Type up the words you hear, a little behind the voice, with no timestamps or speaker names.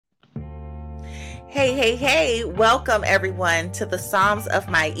Hey, welcome everyone to the Psalms of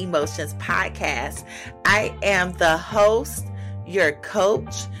My Emotions podcast. I am the host, your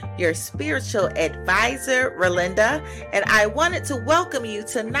coach, your spiritual advisor, Relinda, and I wanted to welcome you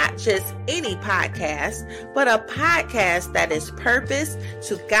to not just any podcast, but a podcast that is purposed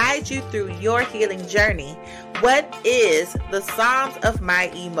to guide you through your healing journey. What is the Psalms of My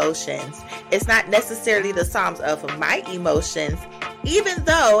Emotions? It's not necessarily the Psalms of my emotions, even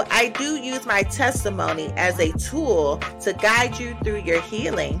though I do use my testimony as a tool to guide you through your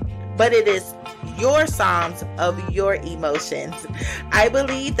healing, but it is your Psalms of your emotions. I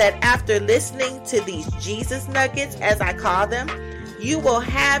believe that after listening to these Jesus nuggets, as I call them, you will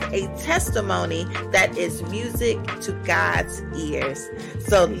have a testimony that is music to God's ears.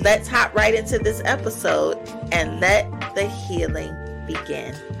 So let's hop right into this episode and let the healing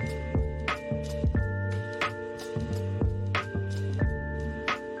begin.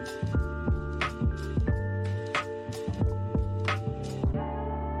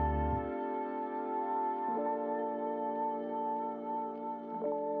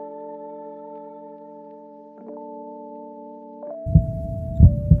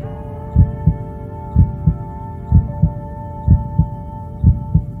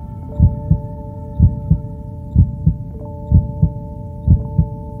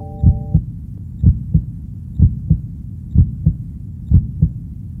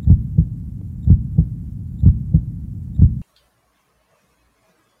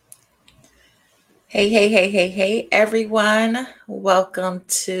 Hey, everyone. Welcome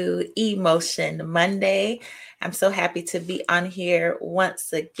to Emotion Monday. I'm so happy to be on here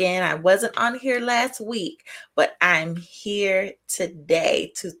once again. I wasn't on here last week, but I'm here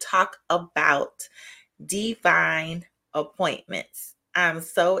today to talk about divine appointments. I'm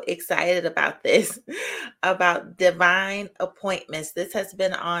so excited about this, about divine appointments. This has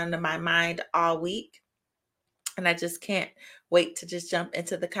been on my mind all week, and I just can't wait to just jump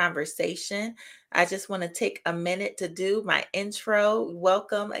into the conversation. I just want to take a minute to do my intro.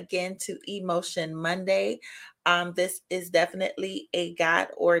 Welcome again to Emotion Monday. This is definitely a God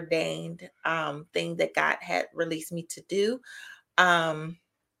ordained thing that God had released me to do.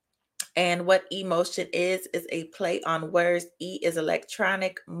 And what emotion is a play on words. E is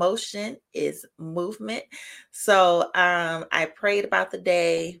electronic, motion is movement. So I prayed about the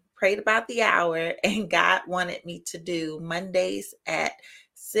day, prayed about the hour, and God wanted me to do Mondays at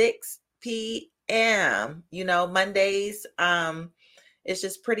 6 p.m. Mondays, it's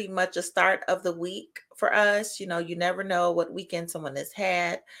just pretty much a start of the week for us. You never know what weekend someone has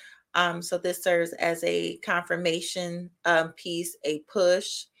had. So this serves as a confirmation piece, a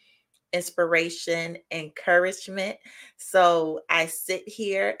push, inspiration, encouragement. So I sit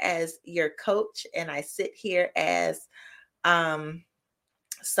here as your coach, and I sit here as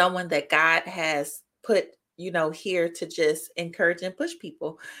someone that God has put, here to just encourage and push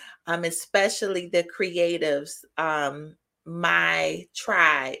people, especially the creatives, my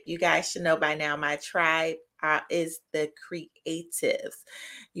tribe. You guys should know by now, my tribe is the creatives.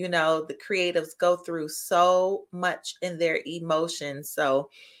 The creatives go through so much in their emotions.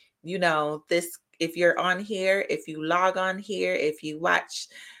 So this, if you're on here, if you log on here, if you watch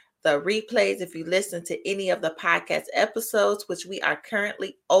the replays, if you listen to any of the podcast episodes, which we are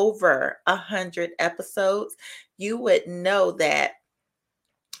currently over 100 episodes, you would know that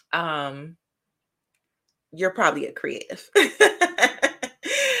you're probably a creative.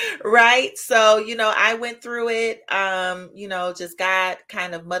 Right? So, I went through it, just God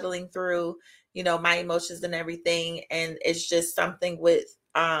kind of muddling through, my emotions and everything. And it's just something with,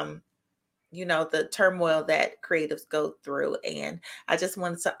 the turmoil that creatives go through. And I just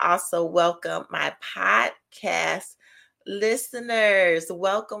wanted to also welcome my podcast listeners.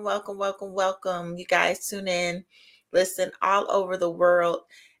 Welcome. You guys tune in, listen all over the world.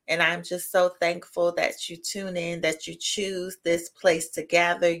 And I'm just so thankful that you tune in, that you choose this place to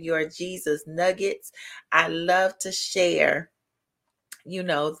gather your Jesus nuggets. I love to share,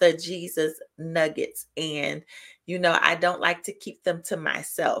 the Jesus nuggets. And, I don't like to keep them to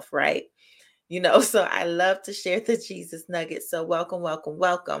myself, right? So I love to share the Jesus nuggets. So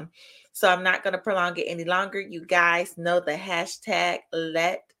welcome. So I'm not going to prolong it any longer. You guys know the hashtag,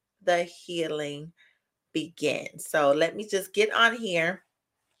 let the healing begin. So let me just get on here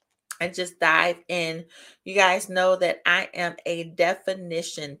and just dive in. You guys know that I am a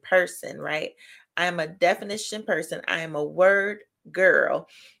definition person, right? I am a definition person. I am a word girl.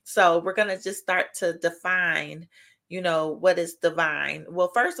 So we're going to just start to define, what is divine.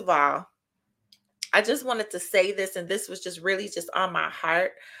 Well, first of all, I just wanted to say this, and this was just really just on my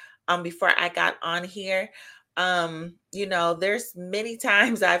heart before I got on here. There's many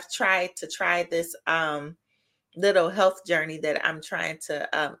times I've tried to try this little health journey that I'm trying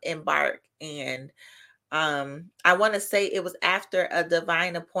to embark. And I want to say it was after a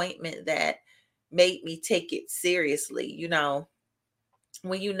divine appointment that made me take it seriously.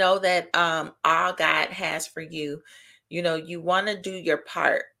 When you know that all God has for you, you want to do your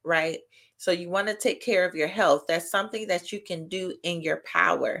part, right? So you want to take care of your health. That's something that you can do in your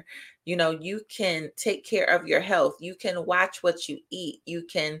power. You can take care of your health. You can watch what you eat. You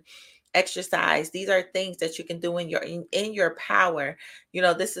can exercise. These are things that you can do in your power.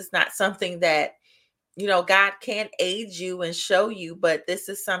 This is not something that God can aid you and show you, but this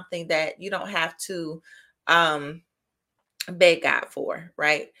is something that you don't have to um beg God for,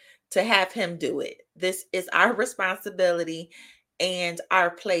 right? To have him do it. This is our responsibility and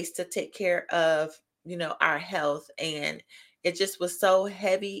our place to take care of, our health. And it just was so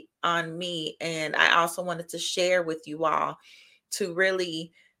heavy on me. And I also wanted to share with you all to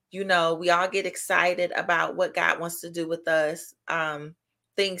really, we all get excited about what God wants to do with us,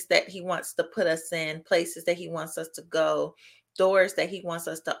 things that he wants to put us in, places that he wants us to go, doors that he wants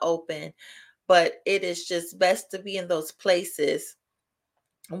us to open. But it is just best to be in those places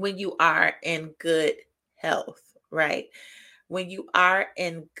when you are in good health, right? When you are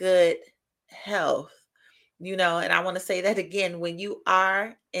in good health, and I want to say that again, when you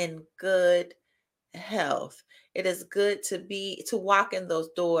are in good health, it is good to walk in those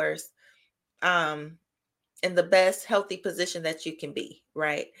doors um in the best healthy position that you can be,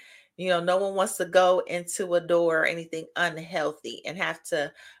 right? No one wants to go into a door or anything unhealthy and have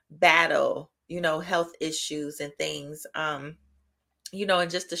to battle, health issues and things. And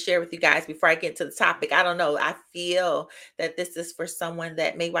just to share with you guys before I get into the topic, I don't know. I feel that this is for someone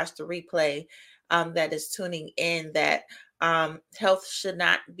that may watch the replay, that is tuning in, that health should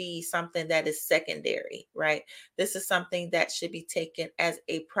not be something that is secondary, right? This is something that should be taken as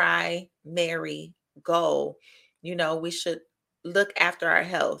a primary goal. We should look after our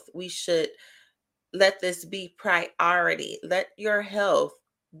health. We should let this be priority. Let your health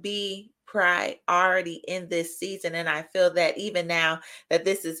be priority in this season. And I feel that even now that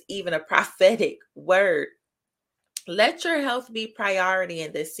this is even a prophetic word, let your health be priority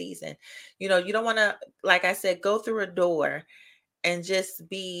in this season. You don't want to, like I said, go through a door and just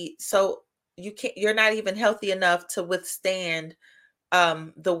be so you're not even healthy enough to withstand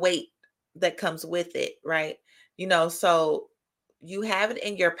the weight that comes with it, right? So you have it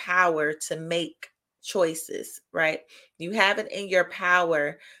in your power to make choices, right? You have it in your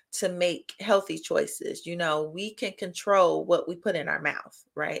power to make healthy choices. We can control what we put in our mouth,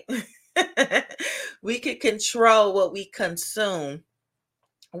 right? We can control what we consume.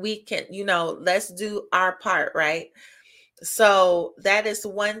 We can, let's do our part, right? So that is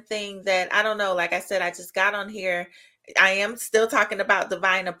one thing that I don't know. Like I said, I just got on here. I am still talking about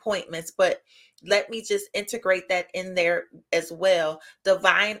divine appointments, but let me just integrate that in there as well.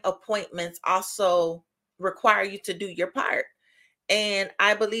 Divine appointments also require you to do your part. And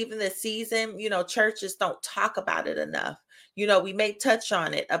I believe in this season, churches don't talk about it enough. We may touch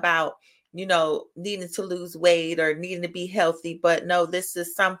on it about, needing to lose weight or needing to be healthy, but no, this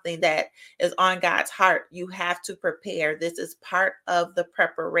is something that is on God's heart. You have to prepare. This is part of the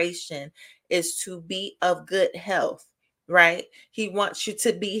preparation, is to be of good health, right? He wants you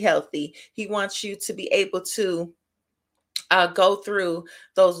to be healthy. He wants you to be able to go through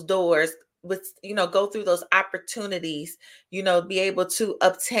those doors with, go through those opportunities, be able to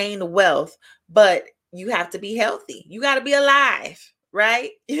obtain wealth, but you have to be healthy. You got to be alive,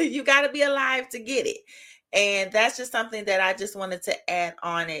 right? You got to be alive to get it. And that's just something that I just wanted to add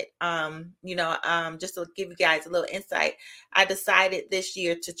on it. Just to give you guys a little insight, I decided this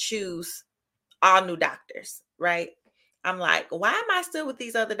year to choose all new doctors, right? I'm like, why am I still with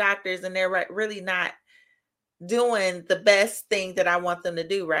these other doctors and they're really not doing the best thing that I want them to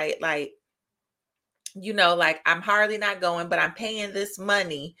do, right? Like, like I'm hardly not going, but I'm paying this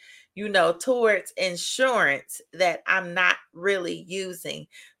money, towards insurance that I'm not really using.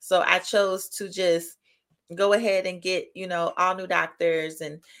 So I chose to just go ahead and get, all new doctors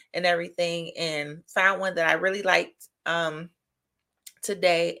and everything, and found one that I really liked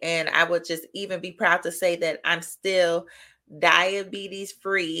today. And I would just even be proud to say that I'm still diabetes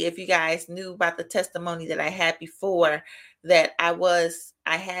free. If you guys knew about the testimony that I had before, that I was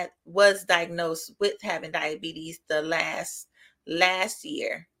diagnosed with having diabetes the last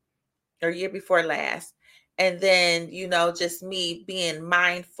year or year before last. And then, just me being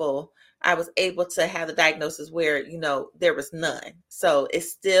mindful, I was able to have the diagnosis where, there was none. So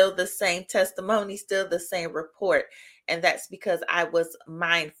it's still the same testimony, still the same report. And that's because I was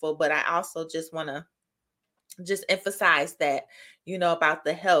mindful. But I also just want to just emphasize that, about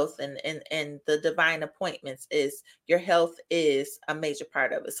the health and the divine appointments is your health is a major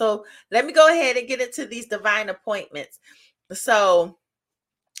part of it. So let me go ahead and get into these divine appointments. So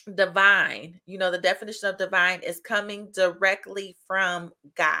divine, the definition of divine is coming directly from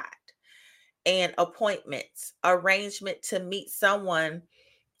God, and appointments, arrangement to meet someone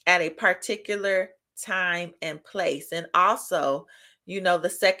at a particular time and place. And also,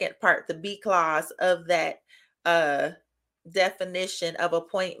 the second part, the B clause of that uh definition of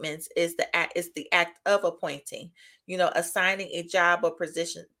appointments is the act of appointing, assigning a job or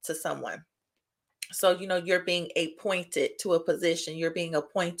position to someone. So, you're being appointed to a position, you're being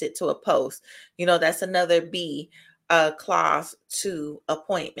appointed to a post. That's another B clause to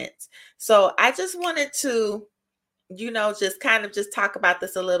appointments. So I just wanted to just kind of just talk about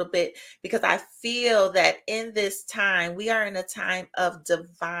this a little bit, because I feel that in this time, we are in a time of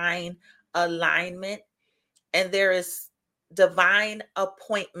divine alignment, and there is divine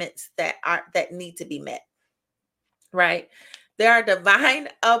appointments that need to be met, right? There are divine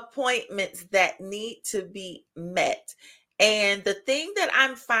appointments that need to be met. And the thing that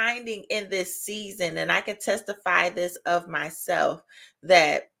I'm finding in this season, and I can testify this of myself,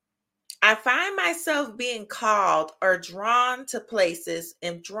 that I find myself being called or drawn to places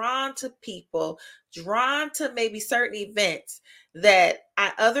and drawn to people, drawn to maybe certain events that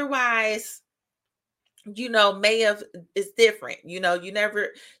I otherwise, may have, is different. You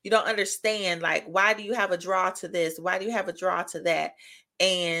don't understand, like, why do you have a draw to this? Why do you have a draw to that?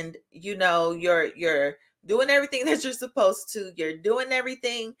 And, you're doing everything that you're supposed to. You're doing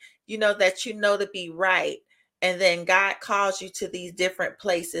everything, that to be right. And then God calls you to these different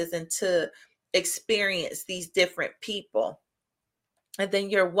places and to experience these different people. And then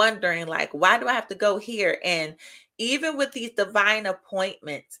you're wondering, like, why do I have to go here? And even with these divine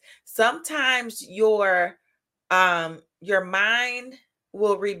appointments, sometimes your mind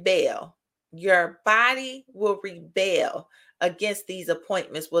will rebel, your body will rebel against these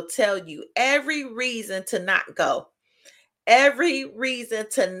appointments, will tell you every reason to not go, every reason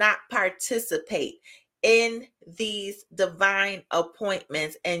to not participate in these divine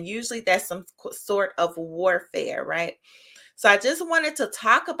appointments. And usually that's some sort of warfare, right? So I just wanted to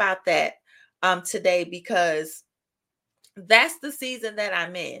talk about that today, because that's the season that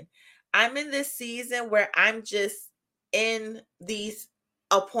I'm in. I'm in this season where I'm just in these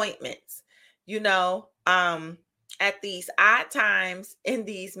appointments, at these odd times in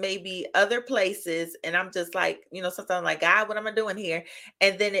these maybe other places. And I'm just like, sometimes I'm like, God, what am I doing here?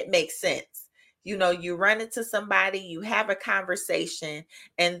 And then it makes sense. You run into somebody, you have a conversation,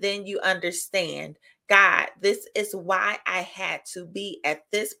 and then you understand, God, this is why I had to be at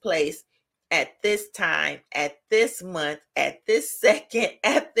this place at this time, at this month, at this second,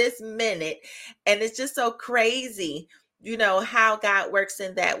 at this minute. And it's just so crazy, how God works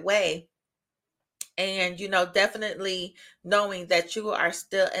in that way. And, definitely knowing that you are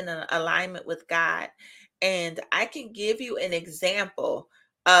still in an alignment with God. And I can give you an example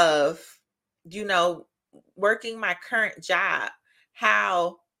of, you know, working my current job,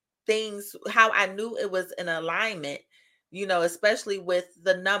 how I knew it was in alignment, especially with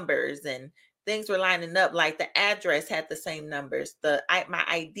the numbers, and things were lining up. Like the address had the same numbers, my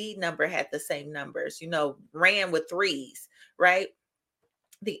ID number had the same numbers, ran with threes, right?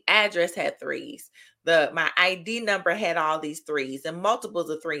 The address had threes. My ID number had all these threes and multiples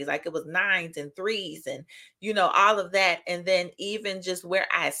of threes, like it was nines and threes, and all of that. And then even just where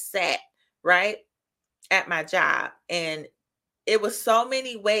I sat, right, at my job. And it was so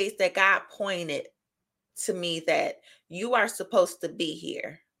many ways that God pointed to me that you are supposed to be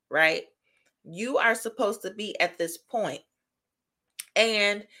here, right? You are supposed to be at this point.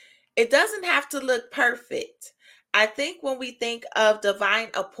 And it doesn't have to look perfect. I think when we think of divine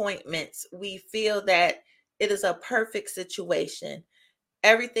appointments, we feel that it is a perfect situation.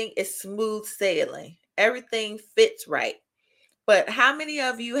 Everything is smooth sailing. Everything fits right. But how many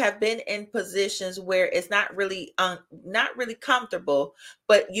of you have been in positions where it's not really comfortable,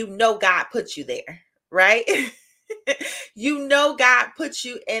 but God put you there, right? God put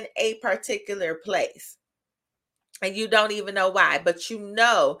you in a particular place, and you don't even know why, but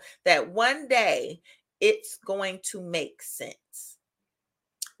that one day it's going to make sense.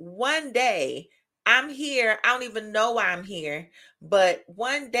 One day I'm here. I don't even know why I'm here, but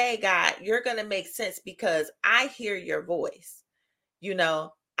one day, God, you're going to make sense because I hear your voice.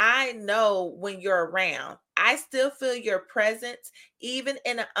 I know when you're around. I still feel your presence, even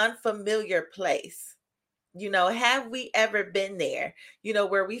in an unfamiliar place. Have we ever been there,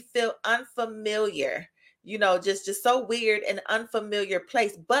 where we feel unfamiliar, just so weird and unfamiliar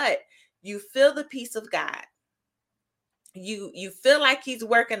place, but you feel the peace of God. you feel like he's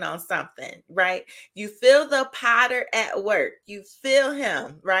working on something, right? You feel the potter at work. You feel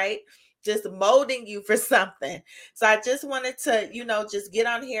him, right? Just molding you for something. So I just wanted to, just get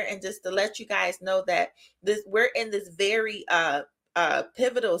on here and just to let you guys know that we're in this very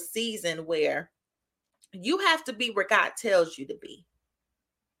pivotal season where you have to be where God tells you to be,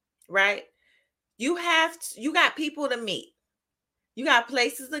 right? You got people to meet. You got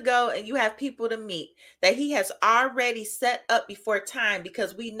places to go and you have people to meet that he has already set up before time,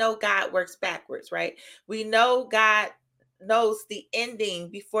 because we know God works backwards, right? We know God knows the ending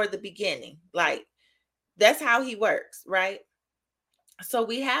before the beginning. Like, that's how he works, right? So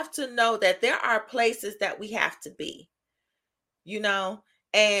we have to know that there are places that we have to be,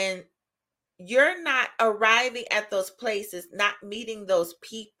 and you're not arriving at those places, not meeting those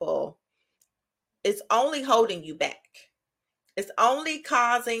people. It's only holding you back. It's only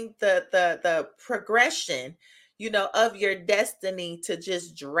causing the progression, of your destiny to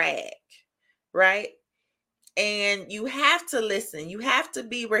just drag, right? And you have to listen. You have to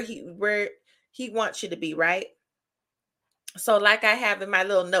be where he wants you to be, right? So, like I have in my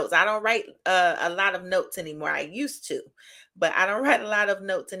little notes, I don't write a lot of notes anymore. I used to, but I don't write a lot of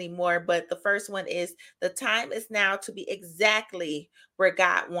notes anymore. But the first one is, the time is now to be exactly where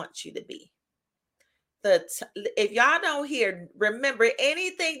God wants you to be. If y'all don't hear, remember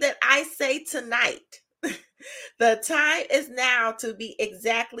anything that I say tonight. The time is now to be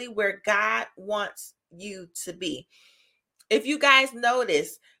exactly where God wants you to be. If you guys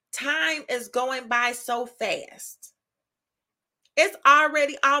notice, time is going by so fast. It's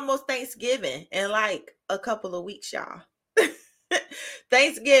already almost Thanksgiving in like a couple of weeks, y'all.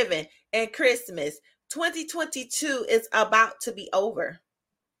 Thanksgiving and Christmas 2022 is about to be over,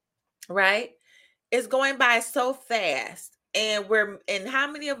 right? It's going by so fast. And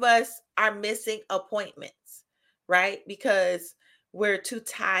how many of us are missing appointments, right? Because we're too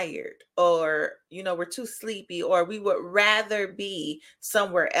tired, or we're too sleepy, or we would rather be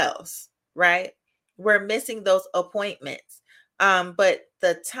somewhere else, right? We're missing those appointments. But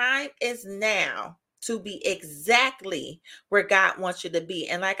the time is now to be exactly where God wants you to be.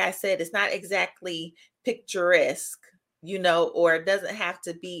 And like I said, it's not exactly picturesque, or it doesn't have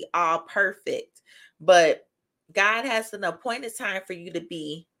to be all perfect, but God has an appointed time for you to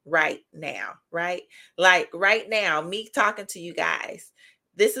be right now, right? Like right now, me talking to you guys,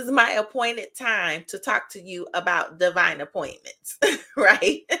 this is my appointed time to talk to you about divine appointments,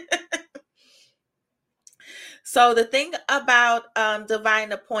 right? So the thing about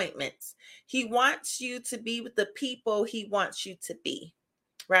divine appointments, he wants you to be with the people he wants you to be,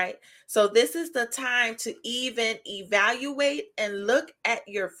 right? So this is the time to even evaluate and look at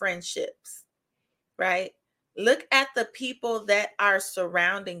your friendships, right? Look at the people that are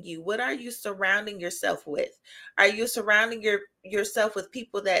surrounding you. What are you surrounding yourself with? Are you surrounding yourself with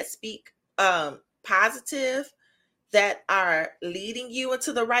people that speak positive, that are leading you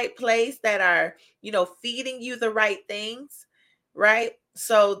into the right place, that are, feeding you the right things, right?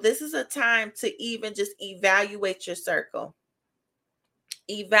 So this is a time to even just evaluate your circle.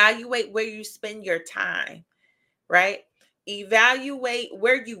 Evaluate where you spend your time, right? Evaluate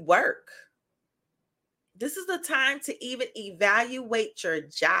where you work. This is the time to even evaluate your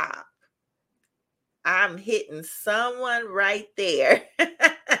job. I'm hitting someone right there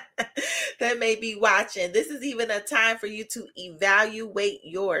that may be watching. This is even a time for you to evaluate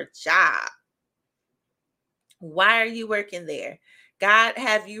your job. Why are you working there? God,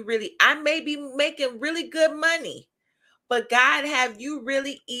 have you really, I may be making really good money, but God, have you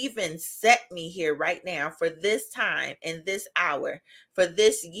really even set me here right now for this time and this hour, for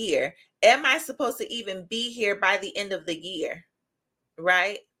this year? Am I supposed to even be here by the end of the year?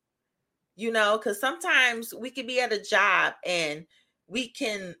 Right? Because sometimes we can be at a job and we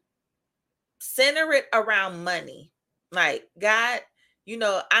can center it around money. Like, God,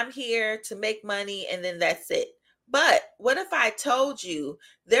 I'm here to make money and then that's it. But what if I told you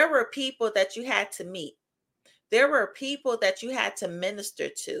there were people that you had to meet? There were people that you had to minister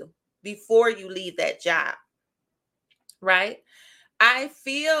to before you leave that job, right? I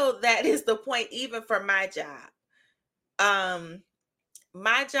feel that is the point even for my job.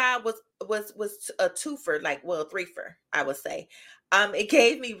 My job was a twofer, like, well, threefer, I would say. It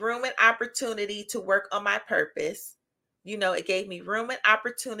gave me room and opportunity to work on my purpose. It gave me room and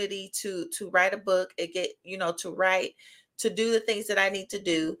opportunity to write a book. It get to write, to do the things that I need to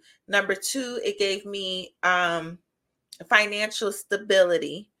do. Number two, it gave me financial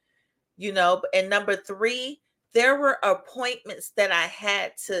stability. And number three, there were appointments that I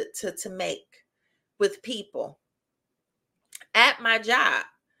had to make with people at my job.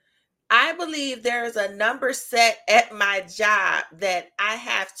 I believe there is a number set at my job that I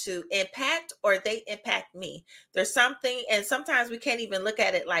have to impact or they impact me. There's something, and sometimes we can't even look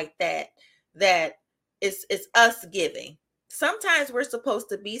at it like that, that it's us giving. Sometimes we're supposed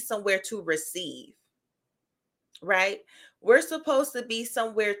to be somewhere to receive, right? We're supposed to be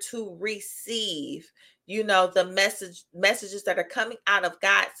somewhere to receive, the messages that are coming out of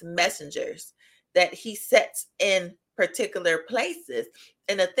God's messengers that he sets in particular places.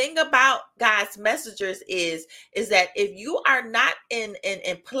 And the thing about God's messengers is that if you are not in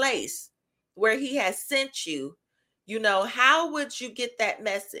place where he has sent you, how would you get that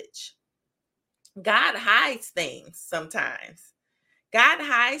message? God hides things sometimes. God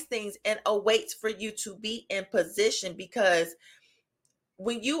hides things and awaits for you to be in position, because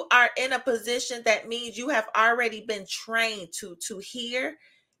when you are in a position, that means you have already been trained to hear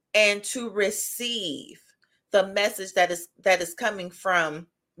and to receive the message that is coming from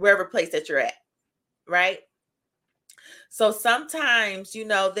wherever place that you're at, right? So sometimes,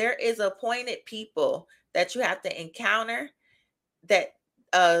 there is appointed people that you have to encounter, that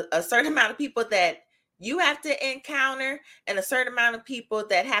a certain amount of people that you have to encounter, and a certain amount of people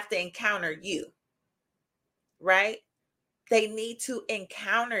that have to encounter you, right? They need to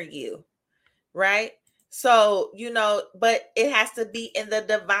encounter you, right? So, but it has to be in the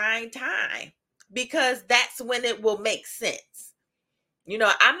divine time, because that's when it will make sense.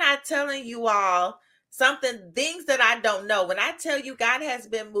 I'm not telling you all things that I don't know. When I tell you God has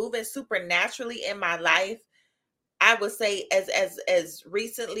been moving supernaturally in my life, I would say as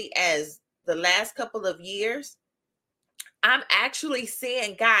recently as the last couple of years, I'm actually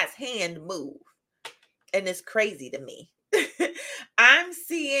seeing God's hand move. And it's crazy to me. I'm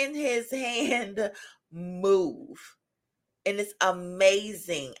seeing his hand move. And it's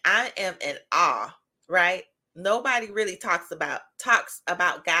amazing. I am in awe, right? Nobody really talks about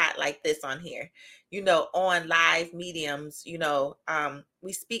God like this on here. On live mediums,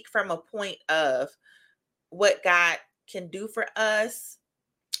 we speak from a point of what God can do for us,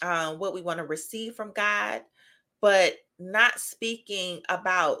 what we want to receive from God, but not speaking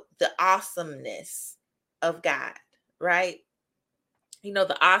about the awesomeness of God, right?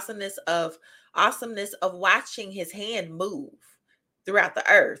 The awesomeness of watching his hand move throughout the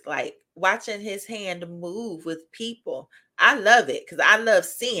earth, like watching his hand move with people. I love it because I love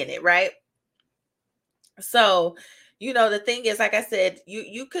seeing it, right? So, the thing is, like I said,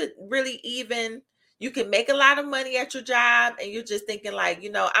 you could really even you can make a lot of money at your job, and you're just thinking like,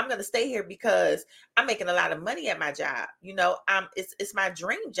 I'm gonna stay here because I'm making a lot of money at my job. It's my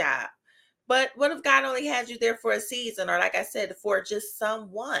dream job. But what if God only had you there for a season, or like I said, for just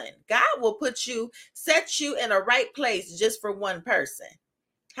someone? God will set you in a right place just for one person.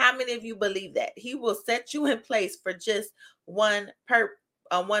 How many of you believe that? He will set you in place for just one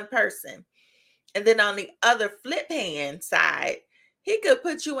person. And then on the other flip hand side, he could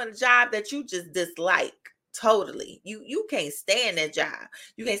put you in a job that you just dislike totally. You can't stand that job.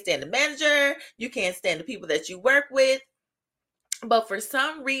 You can't stand the manager. You can't stand the people that you work with. But for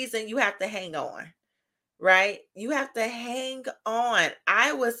some reason, you have to hang on, right? You have to hang on.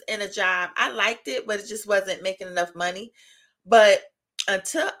 I was in a job, I liked it, but it just wasn't making enough money. But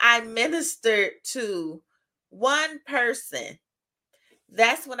until I ministered to one person,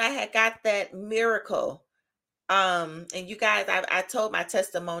 that's when I had got that miracle. And you guys, I told my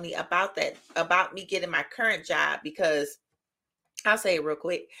testimony about that, about me getting my current job, because I'll say it real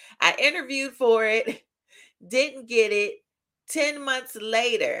quick. I interviewed for it, didn't get it. 10 months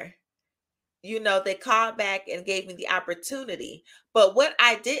later, they called back and gave me the opportunity. But what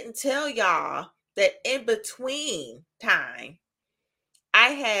I didn't tell y'all, that in between time, I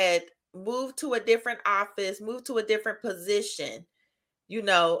had moved to a different office, moved to a different position, in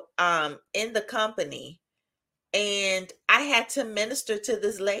the company. And I had to minister to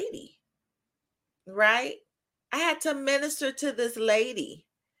this lady, right? I had to minister to this lady,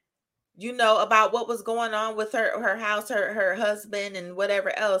 about what was going on with her house, her husband, and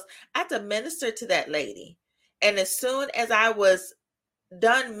whatever else. I had to minister to that lady. And as soon as I was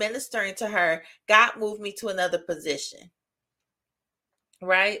done ministering to her, God moved me to another position,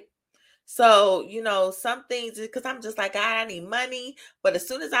 right? So, some things, because I'm just like, God, I need money. But as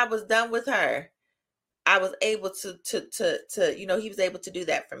soon as I was done with her, I was able to he was able to do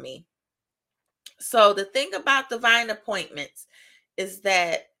that for me. So the thing about divine appointments is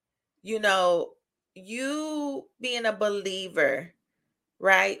that, you being a believer,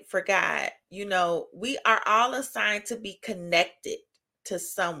 right, for God, we are all assigned to be connected to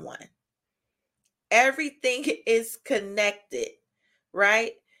someone. Everything is connected,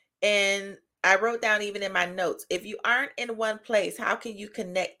 right? And I wrote down even in my notes, if you aren't in one place, how can you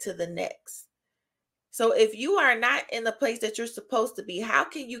connect to the next? So if you are not in the place that you're supposed to be, how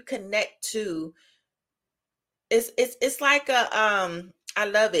can you connect to, it's like a I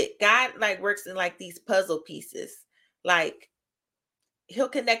love it. God like works in like these puzzle pieces. Like he'll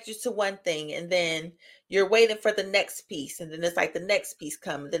connect you to one thing and then you're waiting for the next piece and then it's like the next piece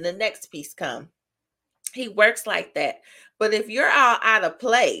come, then the next piece come. He works like that. But if you're all out of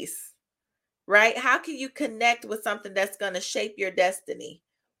place, right? How can you connect with something that's going to shape your destiny,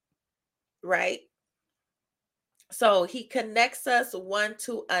 right? So he connects us one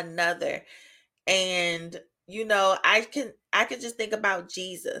to another. And I can just think about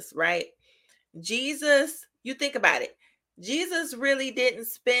Jesus, right? Jesus, you think about it. Jesus really didn't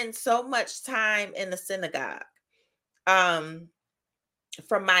spend so much time in the synagogue. Um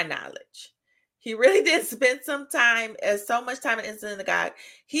from my knowledge. He really did spend so much time in the synagogue.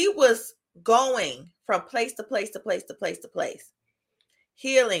 He was going from place to place to place to place to place,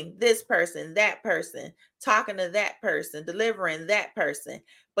 healing this person, that person, talking to that person, delivering that person.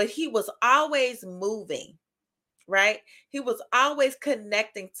 But he was always moving, right? He was always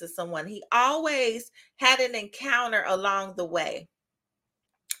connecting to someone. He always had an encounter along the way.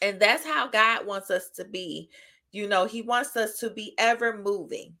 And that's how God wants us to be. He wants us to be ever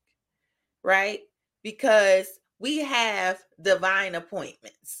moving, right? Because we have divine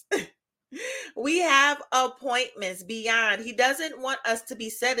appointments. We have appointments beyond. He doesn't want us to be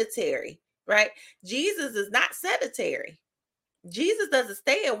sedentary, right? Jesus is not sedentary. Jesus doesn't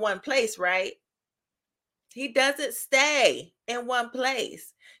stay in one place, right? He doesn't stay in one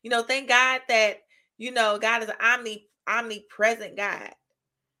place. Thank God that, God is an omnipresent God.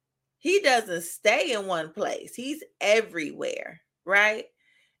 He doesn't stay in one place. He's everywhere, right?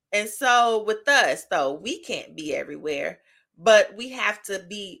 And so with us, though, we can't be everywhere, but we have to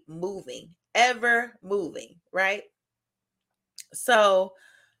be moving, ever moving, right? So,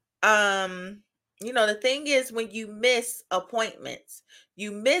 the thing is when you miss appointments,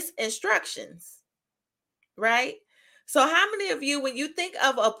 you miss instructions, right? So how many of you, when you think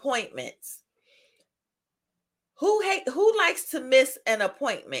of appointments, who likes to miss an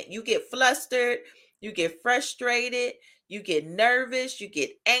appointment? You get flustered, you get frustrated, you get nervous, you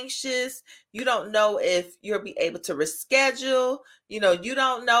get anxious, you don't know if you'll be able to reschedule, you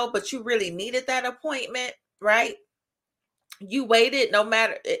don't know, but you really needed that appointment, right? You waited, no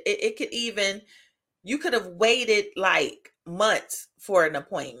matter it could even, you could have waited like months for an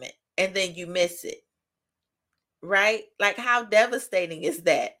appointment and then you miss it, right? Like, how devastating is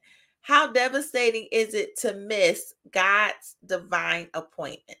that? How devastating is it to miss God's divine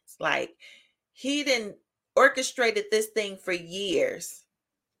appointments? Like, he didn't orchestrated this thing for years.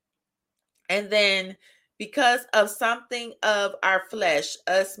 And then because of something of our flesh,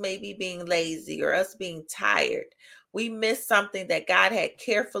 us maybe being lazy or us being tired, we miss something that God had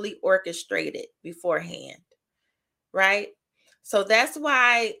carefully orchestrated beforehand, right? So that's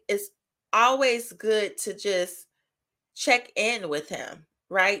why it's always good to just check in with him,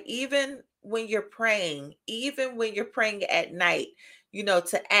 right? Even when you're praying at night,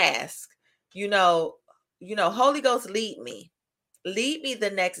 to ask, you know, Holy Ghost, lead me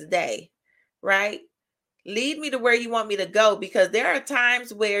the next day, right? Lead me to where you want me to go, because there are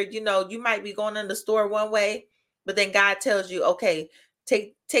times where, you might be going in the store one way, but then God tells you, okay,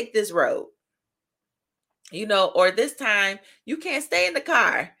 take this road, or this time you can't stay in the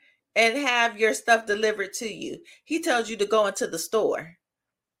car and have your stuff delivered to you. He tells you to go into the store.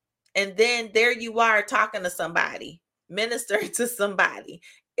 And then there you are talking to somebody, ministering to somebody.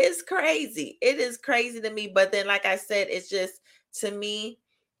 It's crazy. It is crazy to me. But then, like I said, it's just, to me,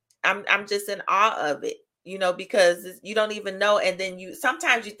 I'm just in awe of it, because you don't even know. And then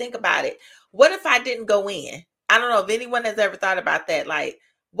sometimes you think about it. What if I didn't go in? I don't know if anyone has ever thought about that. Like,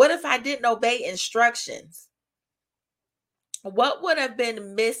 what if I didn't obey instructions? What would have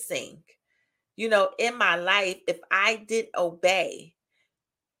been missing, in my life if I didn't obey?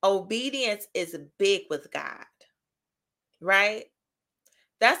 Obedience is big with God, right?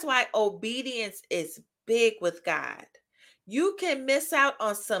 That's why obedience is big with God. You can miss out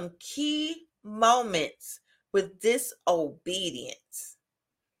on some key moments with disobedience.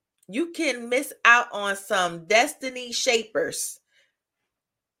 You can miss out on some destiny shapers,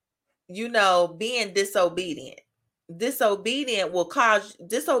 being disobedient. Disobedience will cause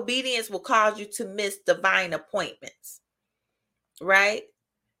you to miss divine appointments, right?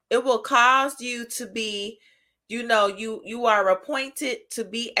 It will cause you to be, you are appointed to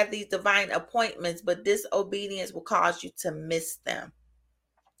be at these divine appointments, but disobedience will cause you to miss them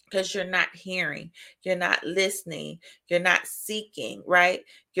because you're not hearing, you're not listening, you're not seeking, right?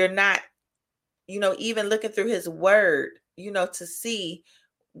 You're not even looking through his word, to see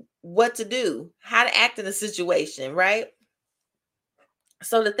what to do, how to act in a situation, right?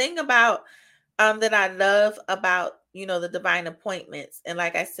 So the thing about that I love about, the divine appointments, and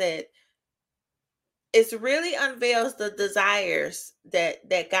like I said, it really unveils the desires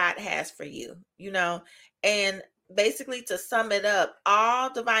that God has for you, and basically, to sum it up,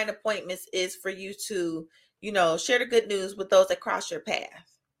 all divine appointments is for you to, share the good news with those that cross your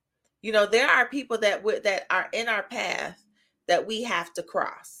path. There are people that are in our path that we have to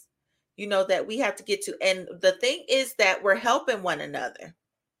cross, that we have to get to. And the thing is that we're helping one another.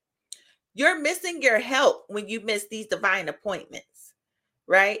 You're missing your help when you miss these divine appointments,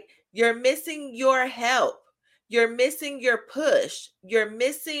 right? You're missing your help. You're missing your push. You're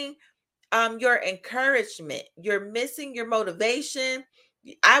missing your encouragement. You're missing your motivation.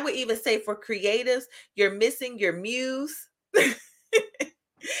 I would even say for creatives, you're missing your muse. And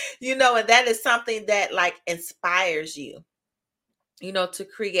that is something that like inspires you, to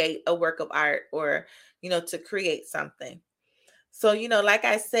create a work of art, or, to create something. So, like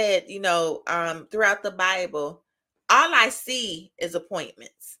I said, throughout the Bible, all I see is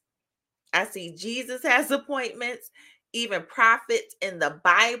appointments. I see Jesus has appointments. Even prophets in the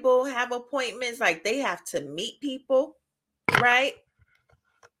Bible have appointments. Like they have to meet people, right?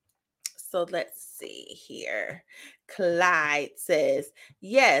 So let's see here. Clyde says,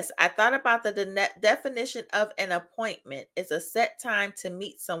 yes, I thought about the definition of an appointment. It's a set time to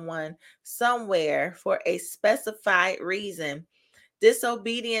meet someone somewhere for a specified reason.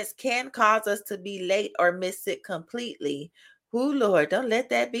 Disobedience can cause us to be late or miss it completely. Ooh, Lord, don't let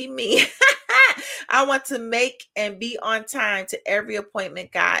that be me. I want to make and be on time to every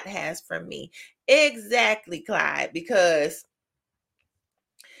appointment God has for me. Exactly, Clyde, because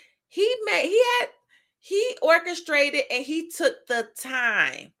he orchestrated and he took the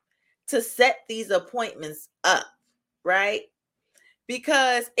time to set these appointments up, right?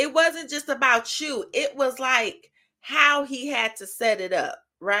 Because it wasn't just about you. It was like how he had to set it up,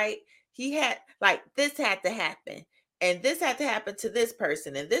 right? He had like this had to happen, and this had to happen to this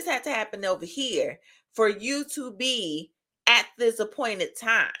person, and this had to happen over here for you to be at this appointed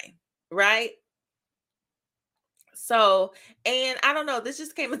time, right? So, and I don't know, this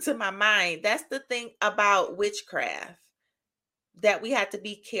just came into my mind. That's the thing about witchcraft that we have to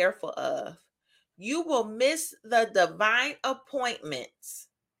be careful of. You will miss the divine appointments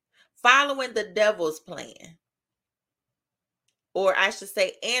following the devil's plan, or I should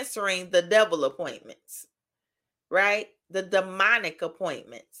say, answering the devil appointments, right? The demonic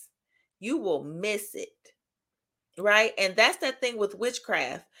appointments. You will miss it, right? And that's that thing with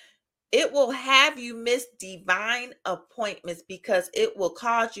witchcraft. It will have you miss divine appointments because it will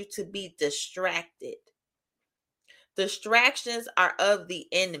cause you to be distracted. Distractions are of the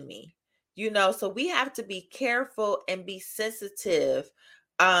enemy, so we have to be careful and be sensitive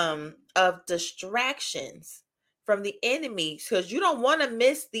of distractions from the enemy, because you don't want to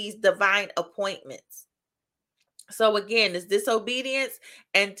miss these divine appointments. So again, it's disobedience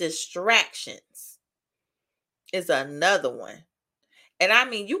and distractions is another one. And I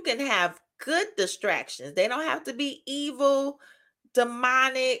mean, you can have good distractions. They don't have to be evil,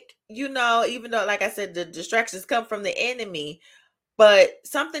 demonic, even though, like I said, the distractions come from the enemy, but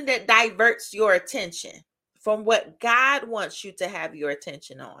something that diverts your attention from what God wants you to have your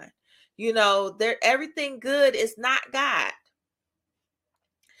attention on. Everything good is not God.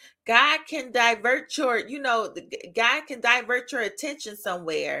 God can divert God can divert your attention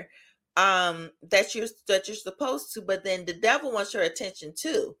somewhere that you're supposed to, but then the devil wants your attention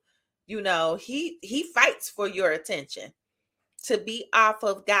too. He fights for your attention to be off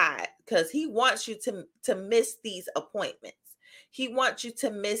of God, because he wants you to miss these appointments. He wants you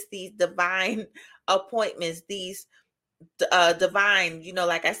to miss these divine appointments, these divine,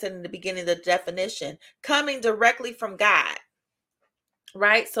 like I said in the beginning, the definition, coming directly from God,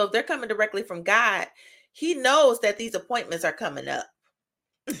 right? So if they're coming directly from God, he knows that these appointments are coming up.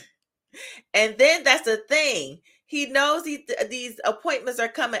 And then that's the thing. He knows these appointments are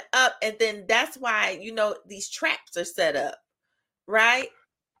coming up, and then that's why, these traps are set up, right?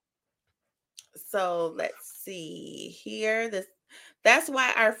 So let's see here. That's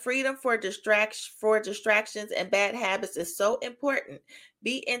why our freedom for distractions and bad habits is so important.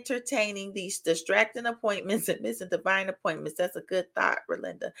 Be entertaining these distracting appointments and missing divine appointments. That's a good thought,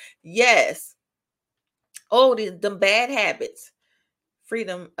 Relinda. Yes. Oh, the bad habits.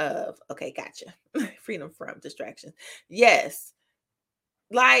 Freedom of, okay, gotcha. Freedom from distractions. Yes.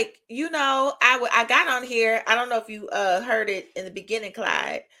 Like, I got on here. I don't know if you heard it in the beginning,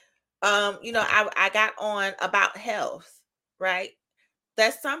 Clyde. I got on about health, right?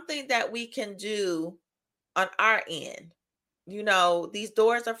 That's something that we can do on our end. These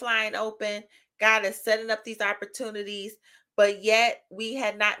doors are flying open. God is setting up these opportunities, but yet we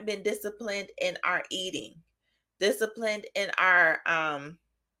had not been disciplined in our eating, disciplined in our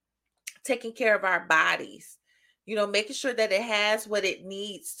taking care of our bodies, making sure that it has what it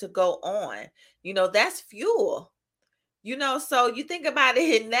needs to go on. That's fuel. So you think about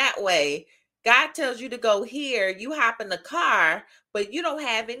it in that way. God tells you to go here, you hop in the car, but you don't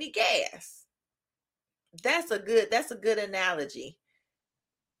have any gas. That's a good analogy.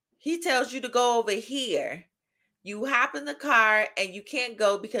 He tells you to go over here. You hop in the car and you can't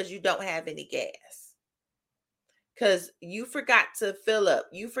go because you don't have any gas. Because you forgot to fill up.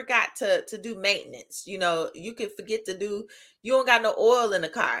 You forgot to do maintenance. You can forget to do, you don't got no oil in the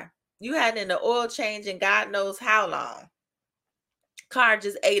car. You had in the oil change and God knows how long. Car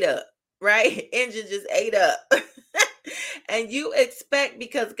just ate up, right? Engine just ate up. And you expect,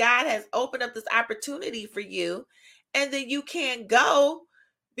 because God has opened up this opportunity for you, and then you can't go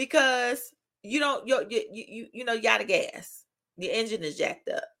because you don't you out of gas. The engine is jacked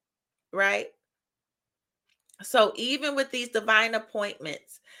up, right? So even with these divine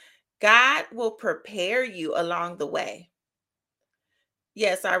appointments, God will prepare you along the way.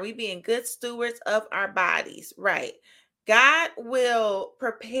 Yes, are we being good stewards of our bodies? Right. God will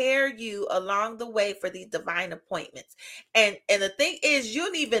prepare you along the way for these divine appointments. And the thing is, you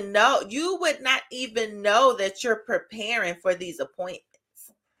would not even know that you're preparing for these appointments.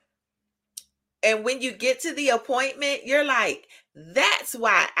 And when you get to the appointment, you're like, that's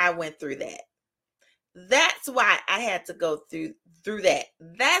why I went through that. That's why I had to go through that.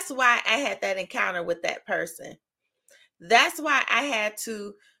 That's why I had that encounter with that person. That's why I had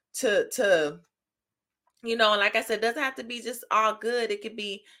to like I said, it doesn't have to be just all good. It could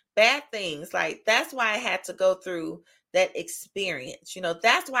be bad things. Like, that's why I had to go through that experience.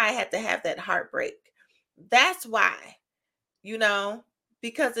 That's why I had to have that heartbreak. That's why, you know,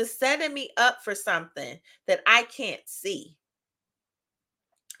 because it's setting me up for something that I can't see.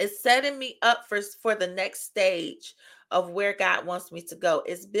 It's setting me up for the next stage of where God wants me to go.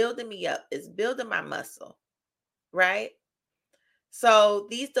 It's building me up. It's building my muscle, right? So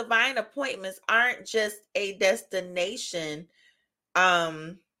these divine appointments aren't just a destination.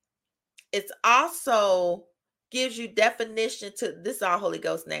 It's also gives you definition to this. Is all Holy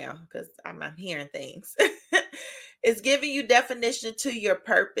Ghost now, because I'm hearing things. It's giving you definition to your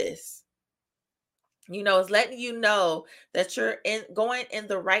purpose. It's letting you know that you're going in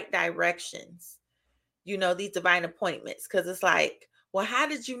the right directions. These divine appointments, because it's like, well, how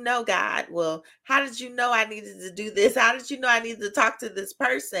did you know, God? Well, how did you know I needed to do this? How did you know I needed to talk to this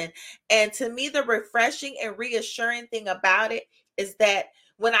person? And to me, the refreshing and reassuring thing about it is that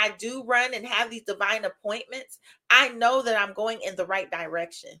when I do run and have these divine appointments, I know that I'm going in the right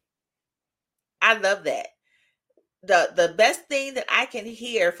direction. I love that. The best thing that I can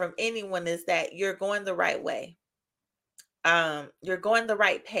hear from anyone is that you're going the right way. You're going the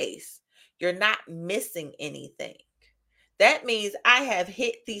right pace. You're not missing anything. That means I have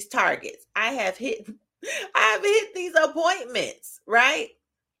hit these targets. I have hit these appointments, right?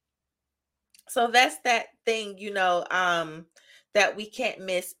 So that's that thing, that we can't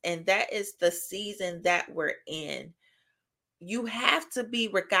miss. And that is the season that we're in. You have to be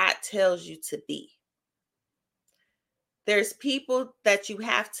where God tells you to be. There's people that you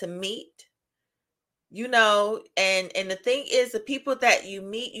have to meet, and the thing is, the people that you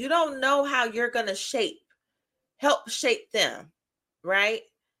meet, you don't know how you're going to help shape them, right?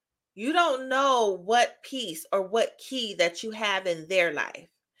 You don't know what piece or what key that you have in their life,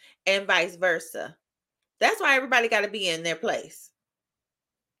 and vice versa. That's why everybody got to be in their place.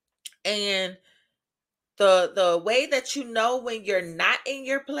 And the way that you know when you're not in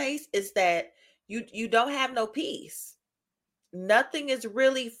your place is that you don't have no peace. Nothing is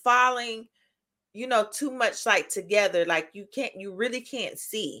really falling, too much like together. Like, you really can't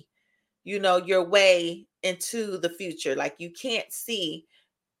see, your way into the future. Like, you can't see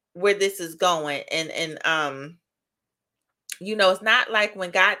where this is going. And it's not like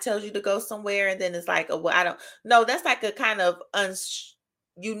when God tells you to go somewhere and then it's like, oh, well, I don't know. That's like a kind of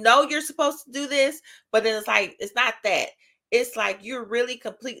you're supposed to do this, but then it's like, it's not that. It's like you're really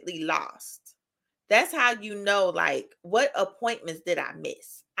completely lost. That's how like, what appointments did I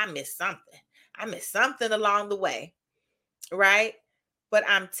miss? I missed something. I missed something along the way, right? But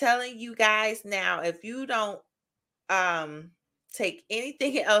I'm telling you guys now, if you don't take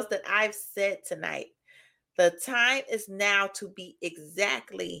anything else that I've said tonight, the time is now to be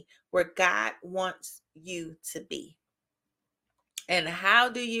exactly where God wants you to be. And how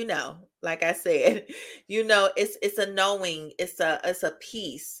do you know? Like I said, it's a knowing, it's a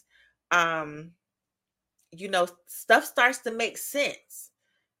peace. Um, stuff starts to make sense,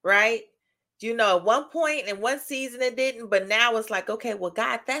 right? At one point in one season it didn't, but now it's like, okay, well,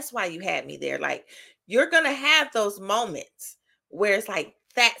 God, that's why you had me there. Like, you're gonna have those moments where it's like,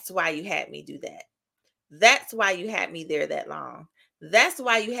 that's why you had me do that. That's why you had me there that long. That's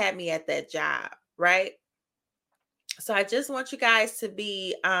why you had me at that job, right? So I just want you guys to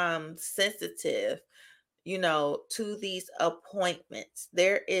be sensitive, to these appointments.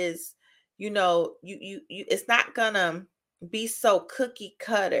 There is, it's not gonna be so cookie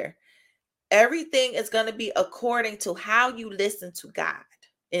cutter. Everything is gonna be according to how you listen to God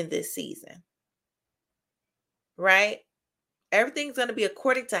in this season, right? Everything's gonna be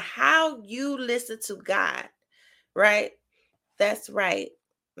according to how you listen to God, right? That's right.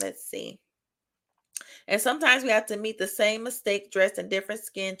 Let's see. And sometimes we have to meet the same mistake dressed in different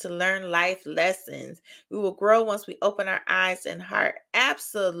skin to learn life lessons. We will grow once we open our eyes and heart.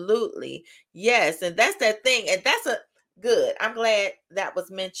 Absolutely. Yes. And that's that thing. And that's a good. I'm glad that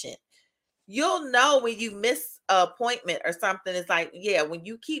was mentioned. You'll know when you miss an appointment or something. It's like, yeah, when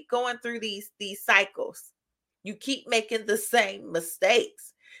you keep going through these cycles, you keep making the same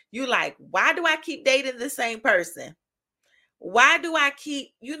mistakes. You like, why do I keep dating the same person? Why do I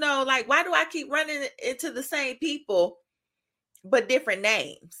keep, why do I keep running into the same people but different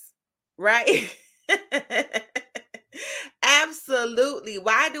names? Right? Absolutely.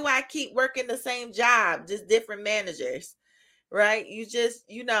 Why do I keep working the same job, just different managers? Right? You just,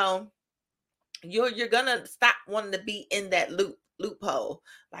 you're gonna stop wanting to be in that loophole.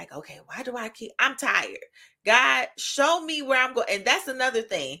 Like, okay, why do I keep, I'm tired. God, show me where I'm going. And that's another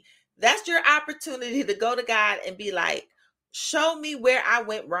thing. That's your opportunity to go to God and be like, show me where I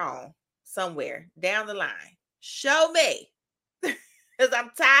went wrong somewhere down the line. Show me. Because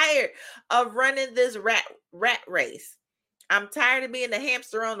I'm tired of running this rat race. I'm tired of being the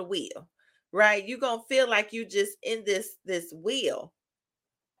hamster on the wheel. Right? You're gonna feel like you just in this wheel,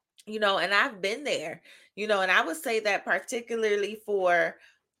 and I've been there, and I would say that particularly for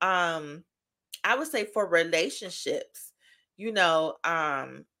I would say for relationships,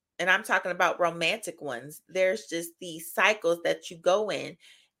 and I'm talking about romantic ones. There's just these cycles that you go in.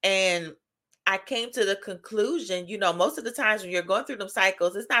 And I came to the conclusion, most of the times when you're going through them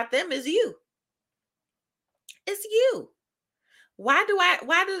cycles, it's not them, it's you. It's you. Why do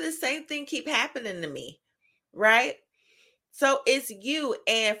the same thing keep happening to me? Right? So it's you.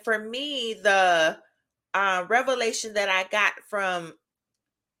 And for me, the revelation that I got from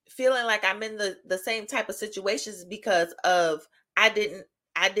feeling like I'm in the same type of situations because of I didn't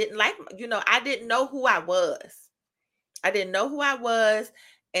like, I didn't know who I was. I didn't know who I was,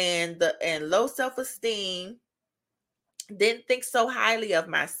 and low self-esteem, didn't think so highly of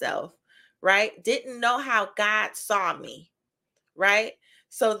myself, right? Didn't know how God saw me, right?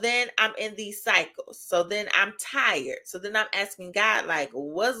 So then I'm in these cycles. So then I'm tired. So then I'm asking God, like,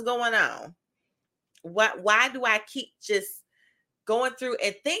 what's going on? Why do I keep just going through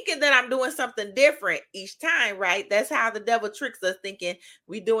and thinking that I'm doing something different each time, right? That's how the devil tricks us, thinking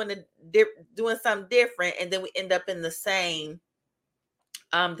we doing something different, and then we end up in the same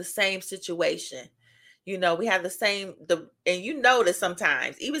situation. We have and you notice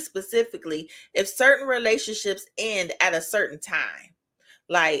sometimes, even specifically, if certain relationships end at a certain time,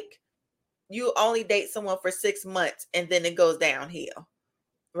 like you only date someone for 6 months and then it goes downhill,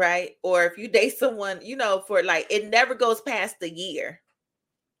 right? Or if you date someone, for like, it never goes past the year,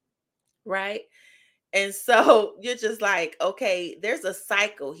 right? And so you're just like, okay, there's a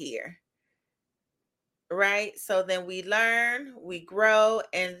cycle here, right? So then we learn, we grow,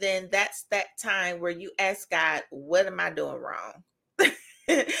 and then that's that time where you ask God, what am I doing wrong?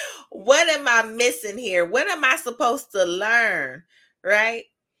 What am I missing here? What am I supposed to learn? Right?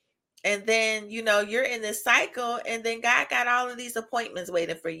 And then, you're in this cycle, and then God got all of these appointments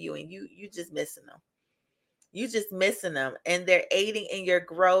waiting for you, and you just missing them. You just missing them, and they're aiding in your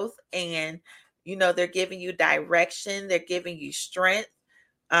growth, and they're giving you direction, they're giving you strength.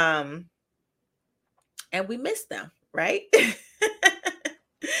 And we miss them, right?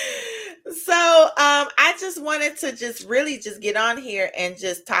 So I just wanted to just really just get on here and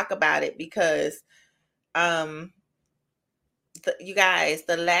just talk about it, because um you guys,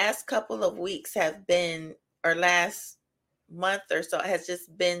 the last couple of weeks have been, or last month or so, has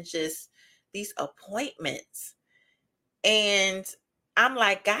just been just these appointments. And I'm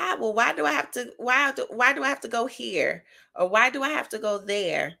like, God, well, why do I have to go here, or why do I have to go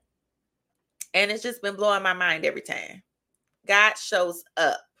there? And it's just been blowing my mind every time. God shows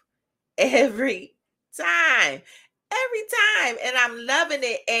up every time, and I'm loving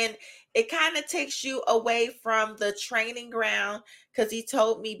it. And it kind of takes you away from the training ground, because he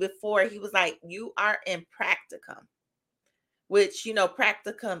told me before, he was like, you are in practicum, which,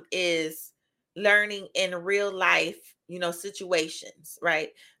 practicum is learning in real life, situations, right?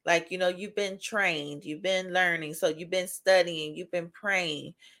 Like, you've been trained, you've been learning, so you've been studying, you've been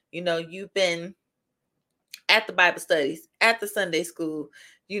praying, you've been at the Bible studies, at the Sunday school,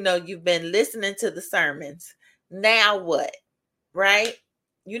 you've been listening to the sermons. Now what? Right?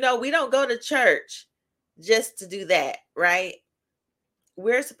 We don't go to church just to do that, right?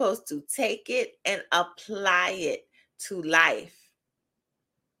 We're supposed to take it and apply it to life,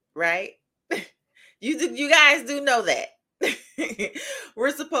 right? You guys do know that.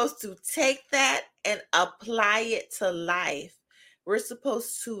 We're supposed to take that and apply it to life. We're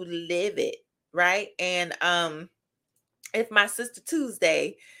supposed to live it, right? And if my sister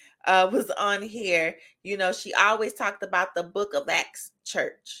Tuesday was on here, she always talked about the Book of Acts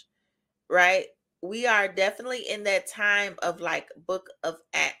church, right? We are definitely in that time of like Book of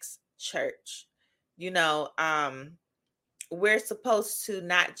Acts church. We're supposed to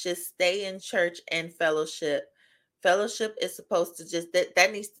not just stay in church and fellowship. Fellowship is supposed to just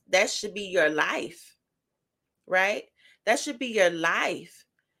that should be your life, right? That should be your life.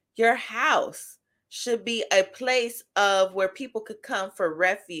 Your house should be a place of where people could come for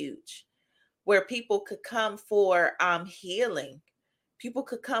refuge, where people could come for healing. People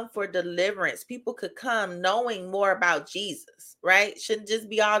could come for deliverance. People could come knowing more about Jesus, right? Shouldn't just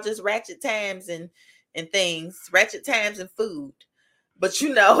be all just ratchet times and things, ratchet times and food. But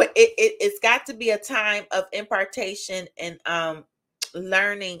it's got to be a time of impartation and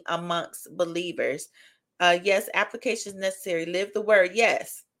learning amongst believers. Yes, application is necessary. Live the word.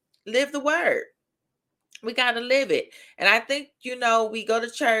 Yes, live the word. We got to live it. And I think, we go to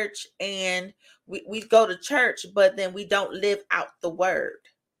church and we go to church, but then we don't live out the word.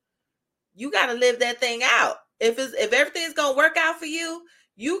 You got to live that thing out. If everything's going to work out for you,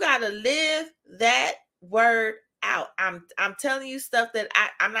 you got to live that word out. I'm telling you stuff that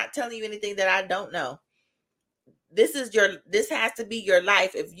I'm not telling you anything that I don't know. This has to be your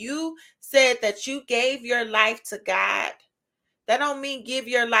life. If you said that you gave your life to God, that don't mean give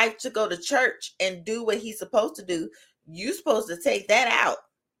your life to go to church and do what he's supposed to do. You're supposed to take that out,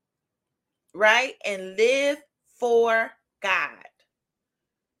 right? And live for God,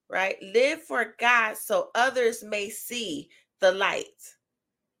 right? Live for God so others may see the light.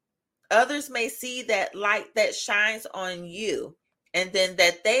 Others may see that light that shines on you, and then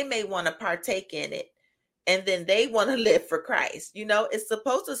that they may want to partake in it. And then they want to live for Christ. It's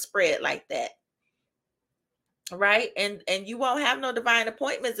supposed to spread like that. Right? And you won't have no divine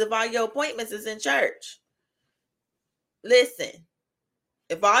appointments if all your appointments is in church. Listen,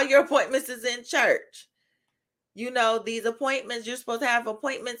 if all your appointments is in church, these appointments, you're supposed to have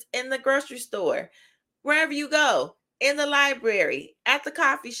appointments in the grocery store, wherever you go, in the library, at the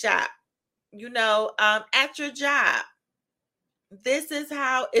coffee shop, at your job. This is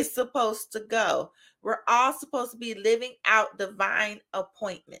how it's supposed to go. We're all supposed to be living out divine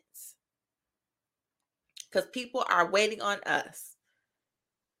appointments, because people are waiting on us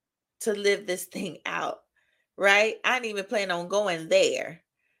to live this thing out, right? I didn't even plan on going there,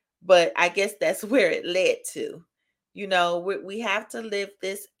 but I guess that's where it led to. We have to live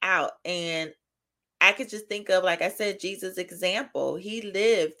this out. And I could just think of, like I said, Jesus' example. He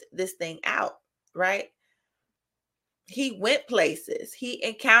lived this thing out, right? He went places. He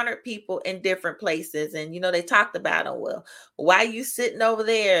encountered people in different places. And, they talked about him. Well, why you sitting over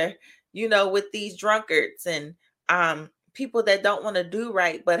there, with these drunkards and people that don't want to do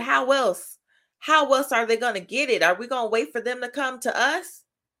right? But how else are they going to get it? Are we going to wait for them to come to us?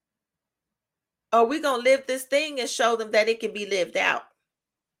 Or are we going to live this thing and show them that it can be lived out?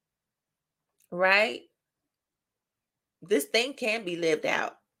 Right? This thing can be lived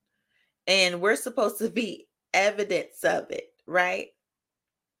out. And we're supposed to be evidence of it, right?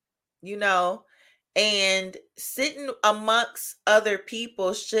 And sitting amongst other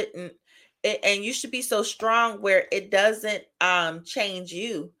people shouldn't, and you should be so strong where it doesn't change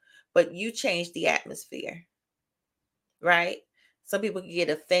you, but you change the atmosphere, right? Some people can get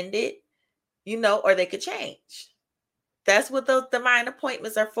offended, or they could change. That's what those divine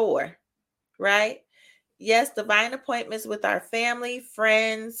appointments are for, right? Yes, divine appointments with our family,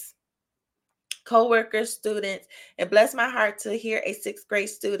 friends, co-workers, students. And bless my heart to hear a 6th grade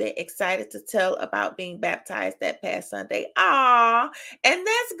student excited to tell about being baptized that past Sunday. And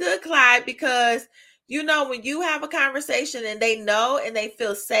that's good, Clyde, because when you have a conversation and they know and they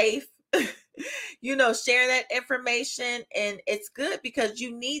feel safe, share that information, and it's good because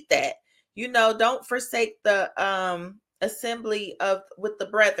you need that. Don't forsake the assembly of with the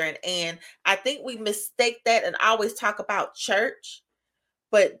brethren. And I think we mistake that and always talk about church,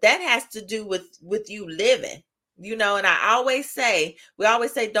 but that has to do with you living, and we always say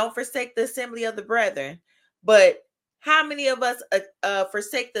don't forsake the assembly of the brethren, but how many of us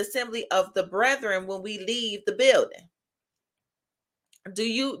forsake the assembly of the brethren when we leave the building? Do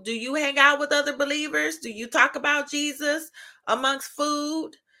you hang out with other believers? Do you talk about Jesus amongst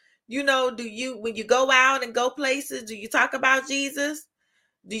food? Do you, when you go out and go places, do you talk about Jesus?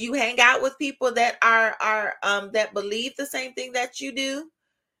 Do you hang out with people that are that believe the same thing that you do?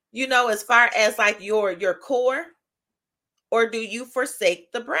 As far as like your core, or do you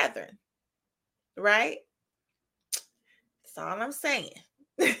forsake the brethren? Right? That's all I'm saying.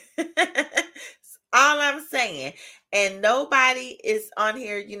 That's all I'm saying. And nobody is on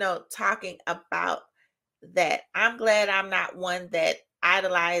here, talking about that. I'm glad I'm not one that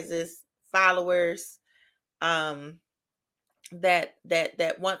idolizes followers, that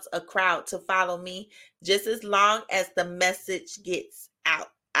wants a crowd to follow me, just as long as the message gets out.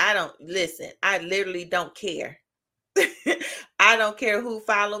 I don't listen. I literally don't care. I don't care who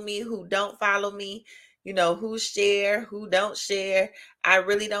follow me, who don't follow me, who share, who don't share. I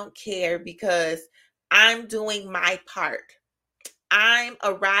really don't care, because I'm doing my part. I'm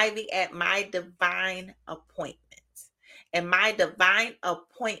arriving at my divine appointment. And my divine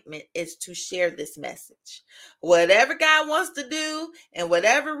appointment is to share this message. Whatever God wants to do and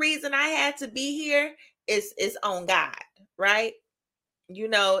whatever reason I had to be here is on God, right?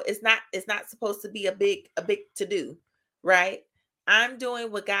 It's not supposed to be a big to do, right? I'm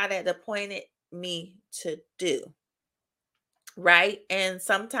doing what God had appointed me to do, right? And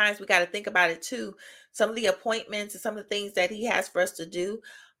sometimes we got to think about it too. Some of the appointments and some of the things that he has for us to do,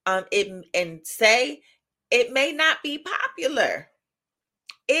 it may not be popular.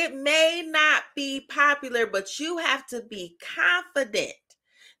 It may not be popular, but you have to be confident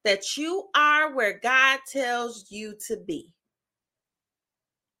that you are where God tells you to be.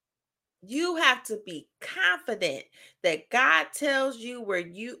 You have to be confident that God tells you where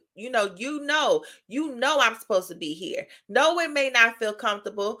I'm supposed to be here. No, it may not feel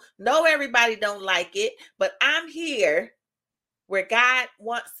comfortable. No, everybody don't like it, but I'm here where God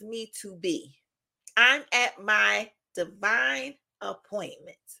wants me to be. I'm at my divine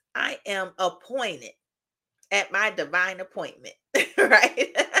appointment. I am appointed at my divine appointment,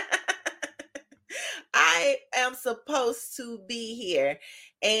 right? I am supposed to be here.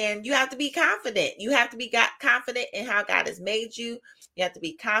 And you have to be confident. You have to be confident in how God has made you. You have to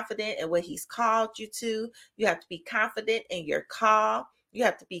be confident in what he's called you to. You have to be confident in your call. You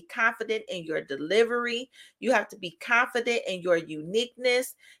have to be confident in your delivery. You have to be confident in your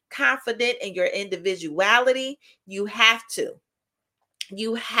uniqueness, confident in your individuality. You have to.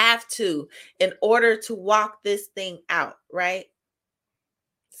 You have to, in order to walk this thing out, right?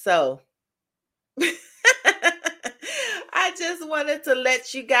 So I just wanted to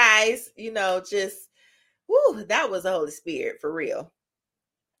let you guys, that was the Holy Spirit for real.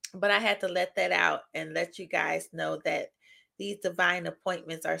 But I had to let that out and let you guys know that these divine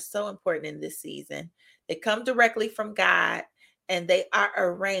appointments are so important in this season. They come directly from God, and they are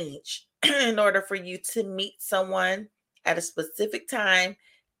arranged in order for you to meet someone at a specific time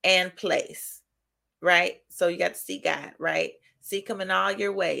and place, right? So you got to see God, right? Seek him in all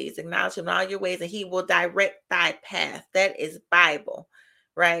your ways, acknowledge him in all your ways, and he will direct thy path. That is Bible,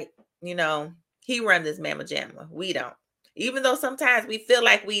 right? He run this mamma jamma. We don't. Even though sometimes we feel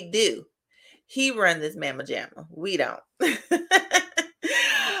like we do. He run this mamma jamma. We don't.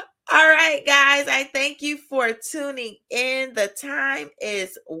 All right, guys. I thank you for tuning in. The time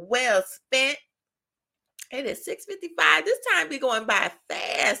is well spent. It is 6:55. This time be going by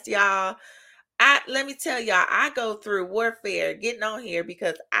fast, y'all. Let me tell y'all, I go through warfare getting on here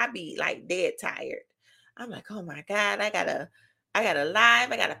because I be like dead tired. I'm like, oh my God, I got a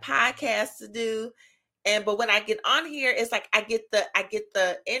live, I got a podcast to do. But when I get on here, it's like I get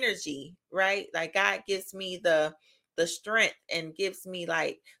the energy, right? Like God gives me the strength and gives me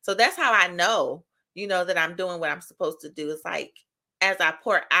so that's how I know, that I'm doing what I'm supposed to do. It's like as I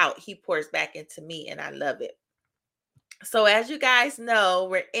pour out, he pours back into me, and I love it. So as you guys know,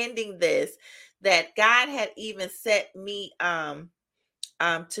 we're ending this, that God had even set me to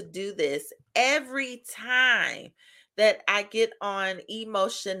do this every time that I get on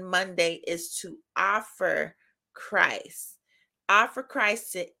Emotion Monday, is to offer Christ. Offer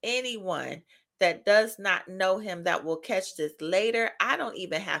Christ to anyone that does not know him, that will catch this later. I don't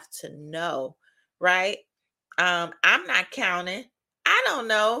even have to know, right? I'm not counting. I don't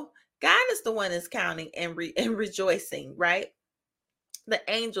know. God is the one that's counting and rejoicing, right? The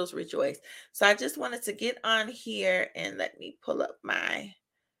angels rejoice. So I just wanted to get on here and let me pull up my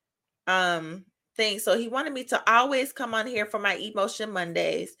thing. So he wanted me to always come on here for my Emotion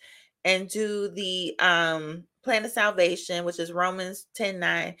Mondays and do the plan of salvation, which is Romans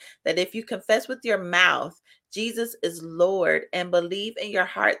 10:9, that if you confess with your mouth Jesus is Lord and believe in your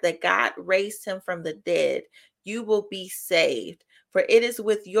heart that God raised him from the dead, you will be saved. For it is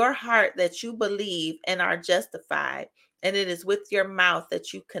with your heart that you believe and are justified, and it is with your mouth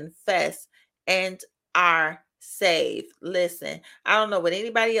that you confess and are saved. Listen, I don't know what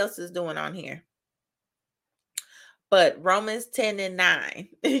anybody else is doing on here, but Romans 10:9,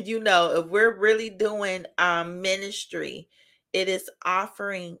 if we're really doing ministry, it is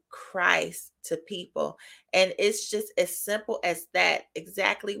offering Christ to people. And it's just as simple as that,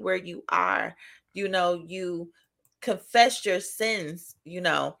 exactly where you are. You confess your sins,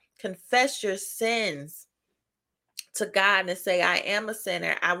 confess your sins to God and say, I am a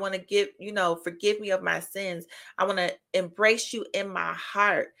sinner. I want to forgive me of my sins. I want to embrace you in my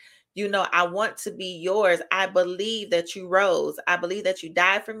heart. I want to be yours. I believe that you rose. I believe that you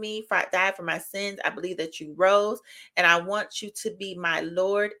died for me, died for my sins. I believe that you rose, and I want you to be my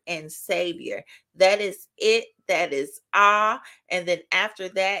Lord and Savior. That is it. That is all. And then after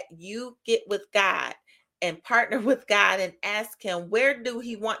that, you get with God and partner with God and ask him, where do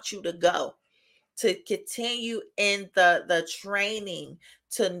he want you to go? To continue in the training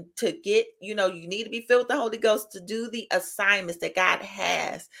to get, you need to be filled with the Holy Ghost to do the assignments that God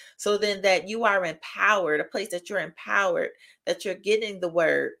has. So then that you are empowered, a place that you're empowered, that you're getting the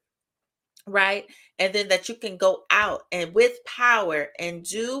word, right? And then that you can go out and with power and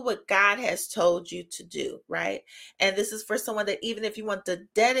do what God has told you to do, right? And this is for someone that even if you want to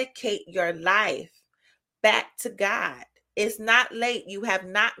dedicate your life back to God, it's not late. You have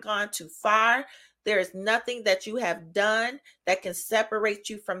not gone too far. There is nothing that you have done that can separate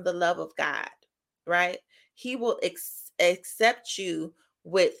you from the love of God, right? He will accept you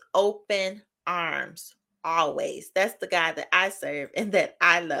with open arms always. That's the God that I serve and that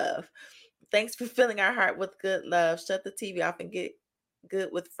I love. Thanks for filling our heart with good love. Shut the TV off and get good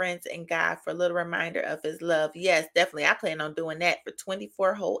with friends and God for a little reminder of his love. Yes, definitely. I plan on doing that for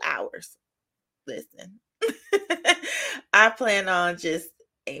 24 whole hours. Listen. I plan on just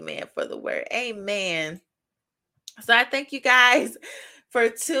amen for the word. Amen. So I thank you guys for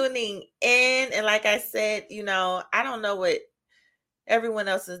tuning in. And like I said, I don't know what everyone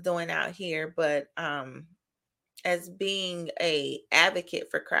else is doing out here, but as being a advocate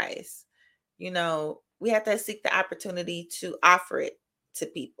for Christ, we have to seek the opportunity to offer it to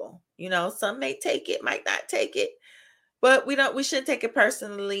people. Some may take it, might not take it, but we shouldn't take it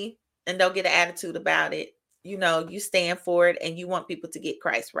personally and don't get an attitude about it. You stand for it and you want people to get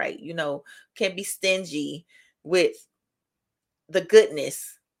Christ, right? Can't be stingy with the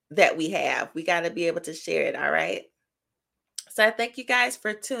goodness that we have. We got to be able to share it, all right? So I thank you guys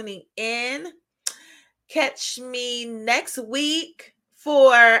for tuning in. Catch me next week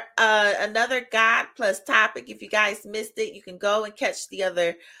for another God Plus topic. If you guys missed it, you can go and catch the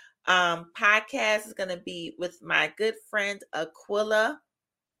other podcast. Is going to be with my good friend Aquila,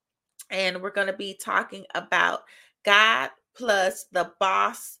 and we're going to be talking about God plus the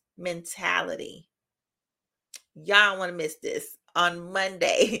boss mentality. Y'all want to miss this on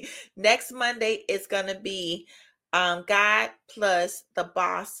Monday. Next Monday is going to be God plus the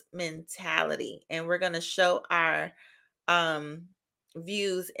boss mentality, and we're going to show our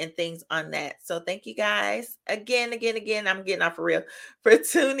views and things on that. So thank you guys again. I'm getting off for real for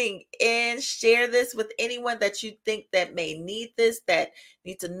tuning in. Share this with anyone that you think that may need this, that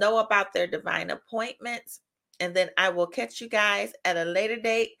need to know about their divine appointments. And then I will catch you guys at a later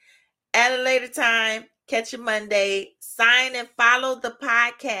date, at a later time. Catch you Monday. Sign and follow the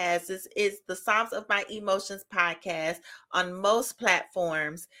podcast. This is the Psalms of My Emotions podcast on most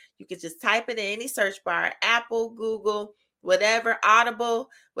platforms. You can just type it in any search bar, Apple, Google, whatever, Audible,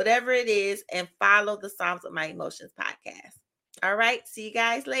 whatever it is, and follow the Psalms of My Emotions podcast. All right. See you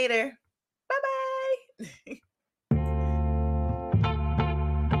guys later. Bye-bye.